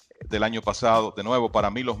del año pasado, de nuevo, para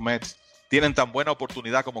mí los Mets tienen tan buena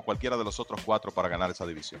oportunidad como cualquiera de los otros 4 para ganar esa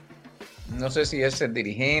división. No sé si es el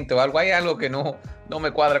dirigente o algo. Hay algo que no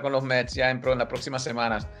me cuadra con los Mets. Ya en las próximas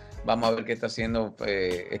semanas vamos a ver qué está haciendo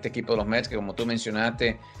este equipo de los Mets, que como tú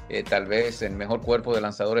mencionaste, tal vez el mejor cuerpo de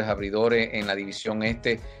lanzadores abridores en la división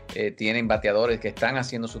este. Tienen bateadores que están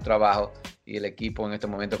haciendo su trabajo, y el equipo en este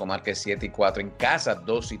momento con marca 7-4, en casa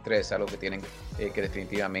 2-3, algo que tienen que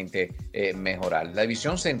definitivamente mejorar. La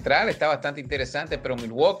división central está bastante interesante, pero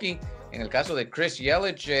Milwaukee, en el caso de Chris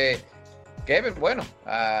Yelich, Kevin, bueno,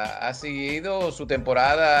 ha seguido su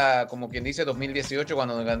temporada, como quien dice, 2018,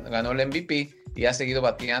 cuando ganó el MVP, y ha seguido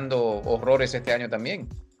bateando horrores este año también.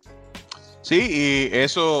 Sí, y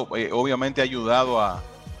eso obviamente ha ayudado a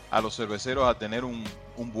los cerveceros a tener un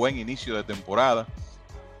buen inicio de temporada.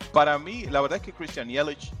 Para mí, la verdad es que Christian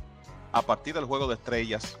Yelich, a partir del juego de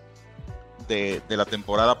estrellas de la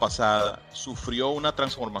temporada pasada, sufrió una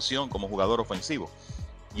transformación como jugador ofensivo.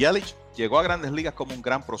 Yelich llegó a Grandes Ligas como un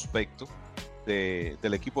gran prospecto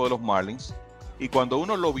del equipo de los Marlins, y cuando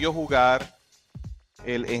uno lo vio jugar,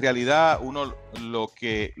 en realidad uno lo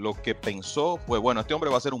que pensó fue, bueno, este hombre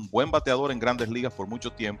va a ser un buen bateador en Grandes Ligas por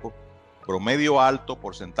mucho tiempo, promedio alto,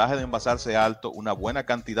 porcentaje de envasarse alto, una buena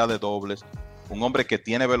cantidad de dobles, un hombre que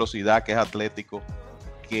tiene velocidad, que es atlético,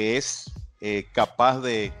 que es capaz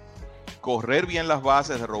de correr bien las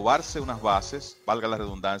bases, de robarse unas bases, valga la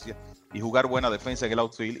redundancia, y jugar buena defensa en el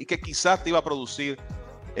outfield, y que quizás te iba a producir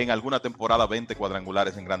en alguna temporada 20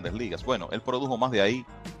 cuadrangulares en Grandes Ligas. Bueno, él produjo más de ahí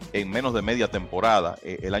en menos de media temporada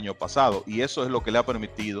el año pasado, y eso es lo que le ha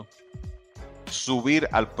permitido subir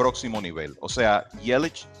al próximo nivel. O sea,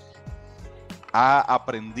 Yelich ha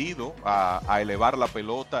aprendido a elevar la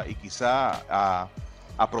pelota y quizá a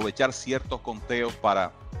aprovechar ciertos conteos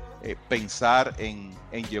para pensar en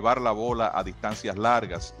llevar la bola a distancias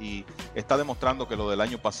largas, y está demostrando que lo del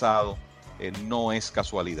año pasado no es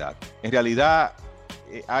casualidad. En realidad,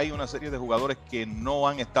 hay una serie de jugadores que no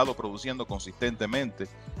han estado produciendo consistentemente,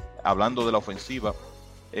 hablando de la ofensiva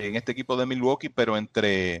en este equipo de Milwaukee, pero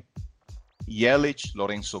entre Yelich,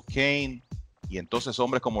 Lorenzo Cain y entonces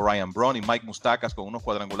hombres como Ryan Braun y Mike Moustakas con unos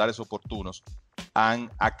cuadrangulares oportunos han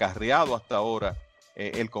acarreado hasta ahora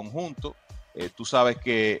el conjunto. Tú sabes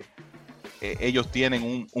que ellos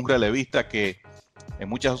tienen un relevista que en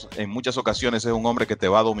muchas ocasiones es un hombre que te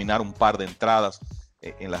va a dominar un par de entradas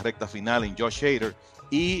en la recta final, en Josh Hader,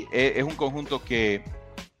 y es un conjunto que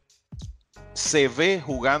se ve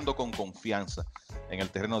jugando con confianza en el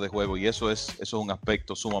terreno de juego, y eso es un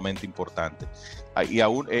aspecto sumamente importante. Y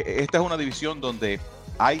aún esta es una división donde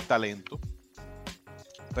hay talento,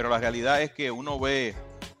 pero la realidad es que uno ve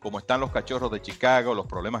cómo están los Cachorros de Chicago, los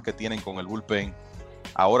problemas que tienen con el bullpen,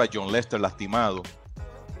 ahora John Lester lastimado,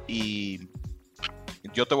 y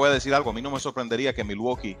yo te voy a decir algo, a mí no me sorprendería que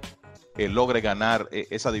Milwaukee logre ganar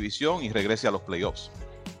esa división y regrese a los playoffs.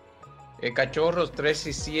 Cachorros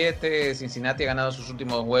 3-7, Cincinnati ha ganado sus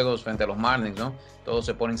últimos 2 juegos frente a los Marlins, ¿no? Todos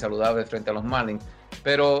se ponen saludables frente a los Marlins.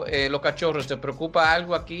 Pero los Cachorros, ¿te preocupa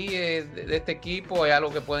algo aquí de este equipo? ¿Hay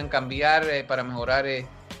algo que pueden cambiar para mejorar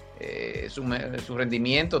su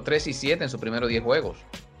rendimiento? 3-7 en sus primeros 10 juegos.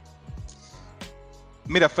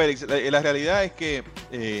 Mira, Félix, la realidad es que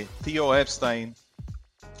Theo Epstein,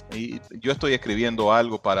 y yo estoy escribiendo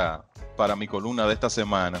algo para mi columna de esta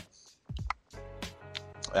semana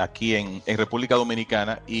aquí en República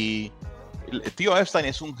Dominicana, y Theo Epstein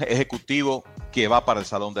es un ejecutivo que va para el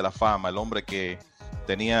Salón de la Fama, el hombre que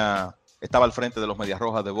estaba al frente de los Medias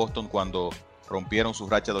Rojas de Boston cuando rompieron su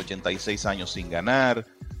racha de 86 años sin ganar.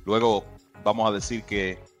 Luego, vamos a decir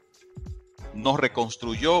que no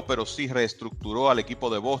reconstruyó, pero sí reestructuró al equipo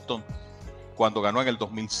de Boston cuando ganó en el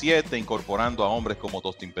 2007, incorporando a hombres como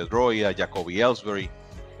Dustin Pedroia, Jacoby Ellsbury,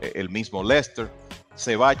 el mismo Lester.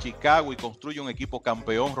 Se va a Chicago y construye un equipo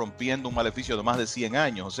campeón rompiendo un maleficio de más de 100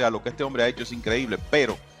 años. O sea, lo que este hombre ha hecho es increíble,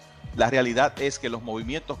 pero la realidad es que los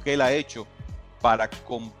movimientos que él ha hecho para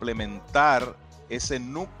complementar ese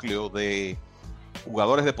núcleo de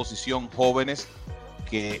jugadores de posición jóvenes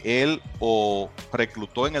que él o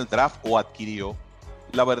reclutó en el draft o adquirió,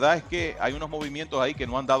 la verdad es que hay unos movimientos ahí que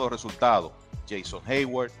no han dado resultado. Jason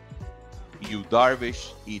Hayward, Yu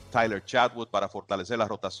Darvish y Tyler Chatwood para fortalecer la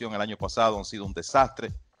rotación el año pasado han sido un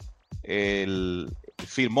desastre.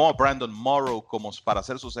 Firmó a Brandon Morrow como para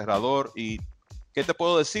ser su cerrador, y ¿qué te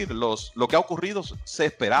puedo decir? Lo que ha ocurrido se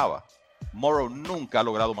esperaba. Morrow nunca ha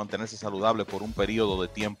logrado mantenerse saludable por un periodo de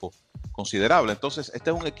tiempo considerable. Entonces,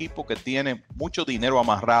 este es un equipo que tiene mucho dinero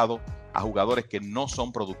amarrado a jugadores que no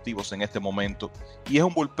son productivos en este momento, y es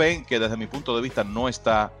un bullpen que desde mi punto de vista no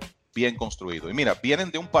está bien construido. Y mira,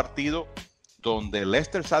 vienen de un partido donde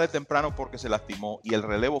Lester sale temprano porque se lastimó y el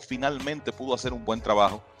relevo finalmente pudo hacer un buen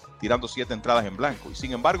trabajo tirando 7 entradas en blanco, y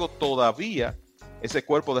sin embargo todavía ese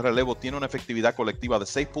cuerpo de relevo tiene una efectividad colectiva de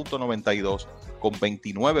 6.92 con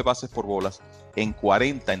 29 bases por bolas en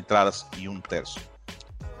 40 entradas y un tercio.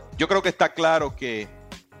 Yo creo que está claro que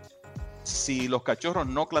si los Cachorros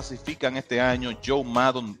no clasifican este año, Joe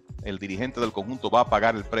Maddon, el dirigente del conjunto, va a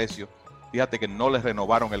pagar el precio. Fíjate que no les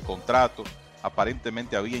renovaron el contrato.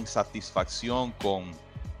 Aparentemente había insatisfacción con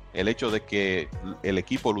el hecho de que el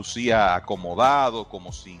equipo lucía acomodado,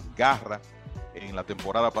 como sin garra en la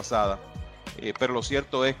temporada pasada. Pero lo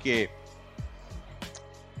cierto es que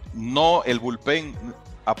el bullpen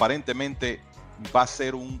aparentemente va a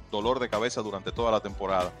ser un dolor de cabeza durante toda la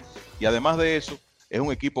temporada. Y además de eso, es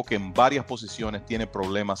un equipo que en varias posiciones tiene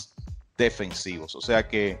problemas defensivos. O sea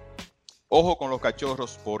que, ojo con los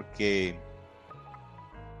Cachorros, porque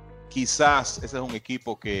quizás ese es un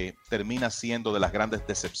equipo que termina siendo de las grandes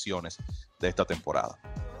decepciones de esta temporada.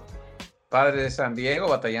 Padres de San Diego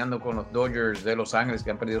batallando con los Dodgers de Los Ángeles,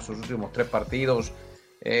 que han perdido sus últimos 3 partidos.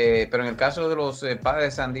 Pero en el caso de los Padres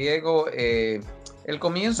de San Diego, el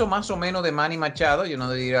comienzo más o menos de Manny Machado, yo no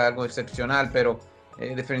diría algo excepcional, pero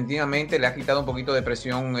definitivamente le ha quitado un poquito de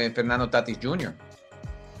presión Fernando Tatis Jr.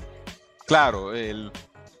 Claro,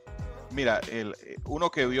 uno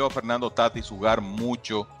que vio a Fernando Tatis jugar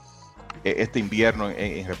mucho este invierno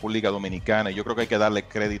en República Dominicana, y yo creo que hay que darle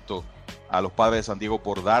crédito a los Padres de San Diego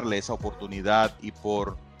por darle esa oportunidad y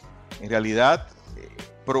por, en realidad,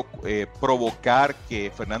 provocar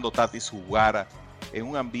que Fernando Tatis jugara en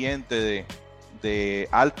un ambiente de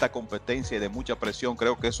alta competencia y de mucha presión.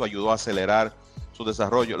 Creo que eso ayudó a acelerar su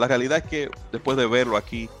desarrollo. La realidad es que después de verlo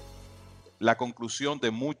aquí, la conclusión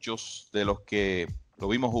de muchos de los que lo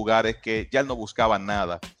vimos jugar es que ya él no buscaba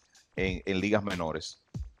nada en ligas menores.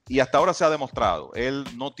 Y hasta ahora se ha demostrado. Él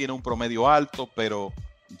no tiene un promedio alto, pero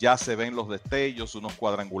ya se ven los destellos, unos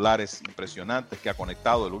cuadrangulares impresionantes que ha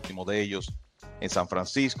conectado, el último de ellos en San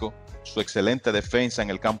Francisco, su excelente defensa en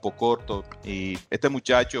el campo corto. Y este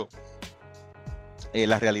muchacho,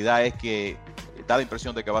 la realidad es que da la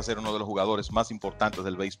impresión de que va a ser uno de los jugadores más importantes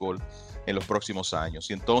del béisbol en los próximos años.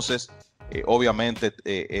 Y entonces, obviamente,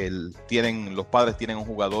 los Padres tienen un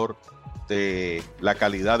jugador de la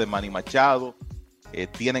calidad de Manny Machado,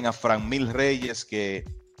 tienen a Franmil Reyes, que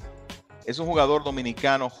es un jugador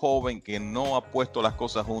dominicano joven que no ha puesto las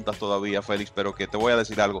cosas juntas todavía, Félix, pero que te voy a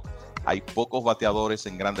decir algo, hay pocos bateadores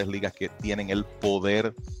en Grandes Ligas que tienen el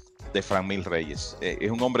poder de Franmil Reyes.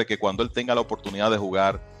 Es un hombre que cuando él tenga la oportunidad de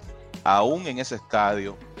jugar, aún en ese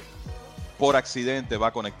estadio, por accidente va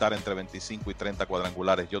a conectar entre 25 y 30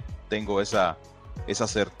 cuadrangulares. Yo tengo esa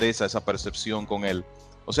certeza, esa percepción con él.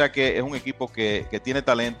 O sea que es un equipo que tiene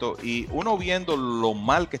talento, y uno viendo lo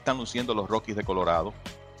mal que están luciendo los Rockies de Colorado,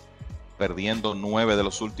 perdiendo 9 de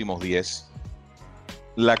los últimos 10,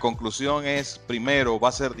 la conclusión es, primero, va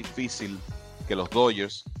a ser difícil que los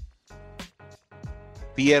Dodgers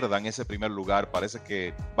pierdan ese primer lugar. Parece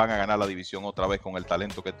que van a ganar la división otra vez con el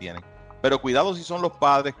talento que tienen. Pero cuidado si son los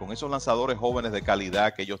Padres, con esos lanzadores jóvenes de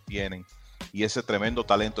calidad que ellos tienen y ese tremendo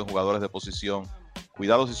talento en jugadores de posición.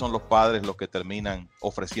 Cuidado si son los Padres los que terminan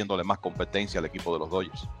ofreciéndole más competencia al equipo de los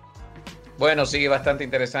Dodgers. Bueno, sigue bastante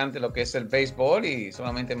interesante lo que es el béisbol y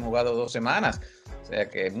solamente hemos jugado 2 semanas. O sea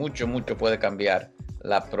que mucho puede cambiar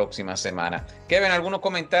la próxima semana. Kevin, ¿algunos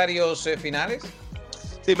comentarios finales?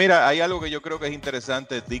 Sí, mira, hay algo que yo creo que es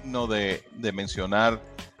interesante, digno de mencionar.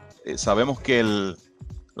 Sabemos que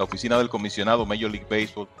la oficina del comisionado Major League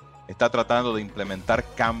Baseball está tratando de implementar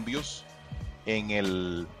cambios en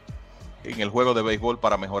el juego de béisbol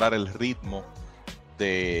para mejorar el ritmo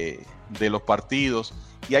de los partidos.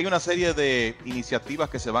 Y hay una serie de iniciativas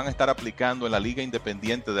que se van a estar aplicando en la Liga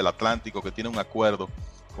Independiente del Atlántico, que tiene un acuerdo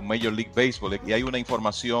con Major League Baseball. Y hay una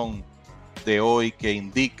información de hoy que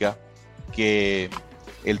indica que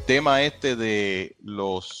el tema de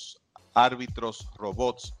los árbitros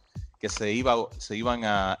robots que se iban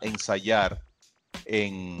a ensayar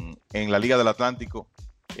en la Liga del Atlántico,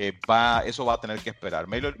 eso va a tener que esperar.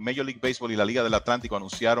 Major League Baseball y la Liga del Atlántico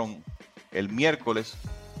anunciaron el miércoles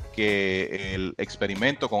que el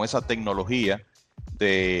experimento con esa tecnología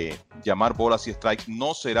de llamar bolas y strikes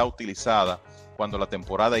no será utilizada cuando la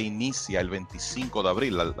temporada inicia el 25 de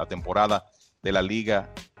abril, la temporada de la Liga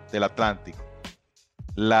del Atlántico.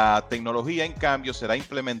 La tecnología, en cambio, será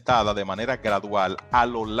implementada de manera gradual a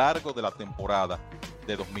lo largo de la temporada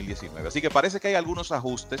de 2019. Así que parece que hay algunos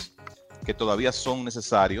ajustes que todavía son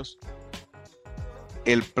necesarios.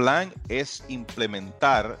 El plan es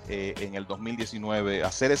implementar en el 2019,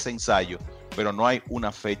 hacer ese ensayo, pero no hay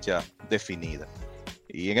una fecha definida.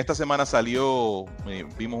 Y en esta semana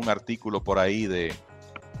vimos un artículo por ahí de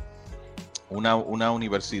una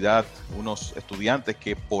universidad, unos estudiantes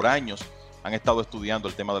que por años han estado estudiando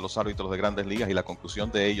el tema de los árbitros de Grandes Ligas, y la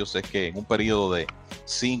conclusión de ellos es que en un periodo de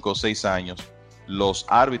 5 o 6 años, los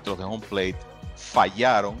árbitros de home plate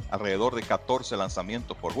fallaron alrededor de 14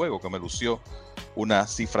 lanzamientos por juego, que me lució una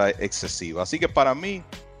cifra excesiva. Así que para mí,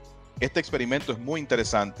 este experimento es muy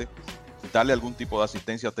interesante, darle algún tipo de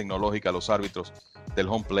asistencia tecnológica a los árbitros del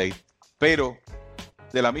home plate, pero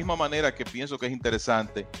de la misma manera que pienso que es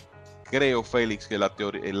interesante, creo, Félix, que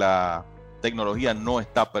la tecnología no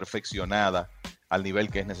está perfeccionada al nivel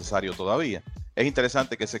que es necesario todavía. Es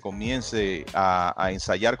interesante que se comience a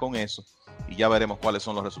ensayar con eso, y ya veremos cuáles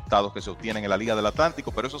son los resultados que se obtienen en la Liga del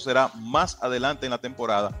Atlántico, pero eso será más adelante en la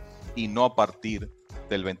temporada y no a partir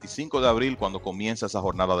del 25 de abril, cuando comienza esa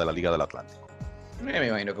jornada de la Liga del Atlántico. Me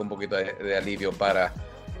imagino que un poquito de alivio para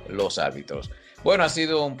los árbitros. Bueno, ha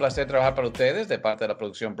sido un placer trabajar para ustedes de parte de la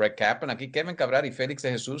producción Brett Kaplan. Aquí Kevin Cabral y Félix de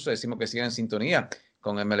Jesús. Les decimos que sigan en sintonía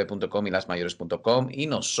con ml.com y lasmayores.com, y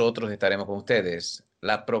nosotros estaremos con ustedes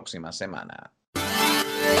la próxima semana.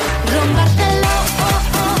 Rompártelo,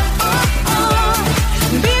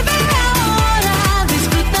 vive ahora,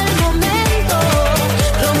 disfruta el momento.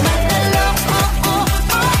 Rompártelo,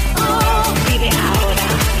 vive ahora,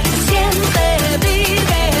 siente,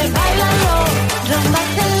 vive, báilalo.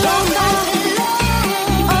 Rompártelo,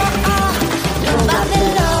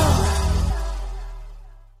 rompártelo.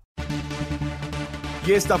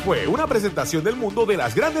 Y esta fue una presentación del mundo de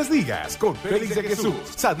las Grandes Ligas con Félix de Jesús,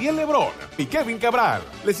 Sadiel Lebrón y Kevin Cabral.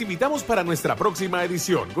 Les invitamos para nuestra próxima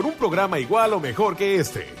edición con un programa igual o mejor que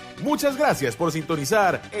este. Muchas gracias por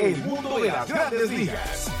sintonizar el mundo de las Grandes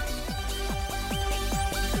Ligas.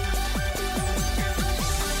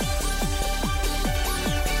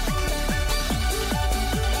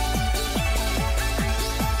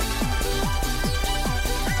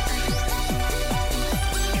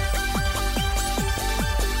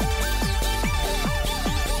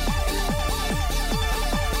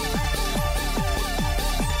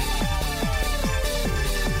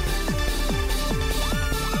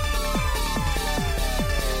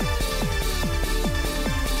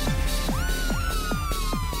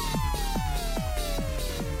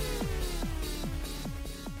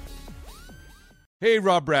 Hey,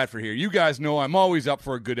 Rob Bradford here. You guys know I'm always up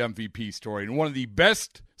for a good MVP story, and one of the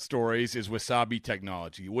best stories is Wasabi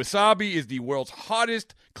Technology. Wasabi is the world's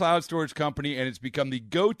hottest cloud storage company, and it's become the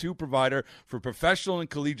go-to provider for professional and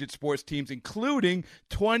collegiate sports teams, including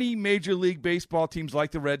 20 Major League Baseball teams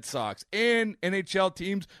like the Red Sox and NHL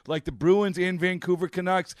teams like the Bruins and Vancouver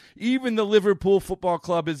Canucks. Even the Liverpool Football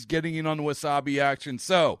Club is getting in on the Wasabi action.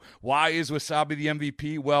 So, why is Wasabi the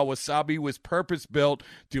MVP? Well, Wasabi was purpose-built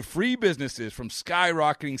to free businesses from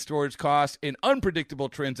skyrocketing storage costs and unpredictable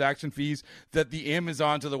transaction fees that the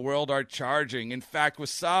Amazons of the world are charging. In fact,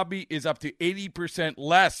 Wasabi is up to 80%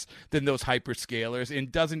 less than those hyperscalers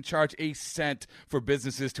and doesn't charge a cent for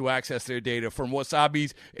businesses to access their data. From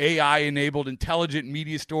Wasabi's AI-enabled intelligent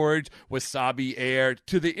media storage, Wasabi Air,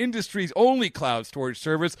 to the industry's only cloud storage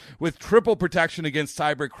service with triple protection against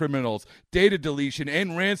cyber criminals, data deletion,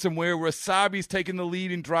 and ransomware, Wasabi's taken the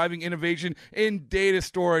lead in driving innovation in data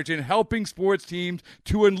storage and helping sports teams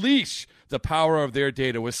to unleash the power of their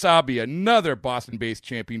data. Wasabi, another Boston-based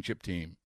championship team.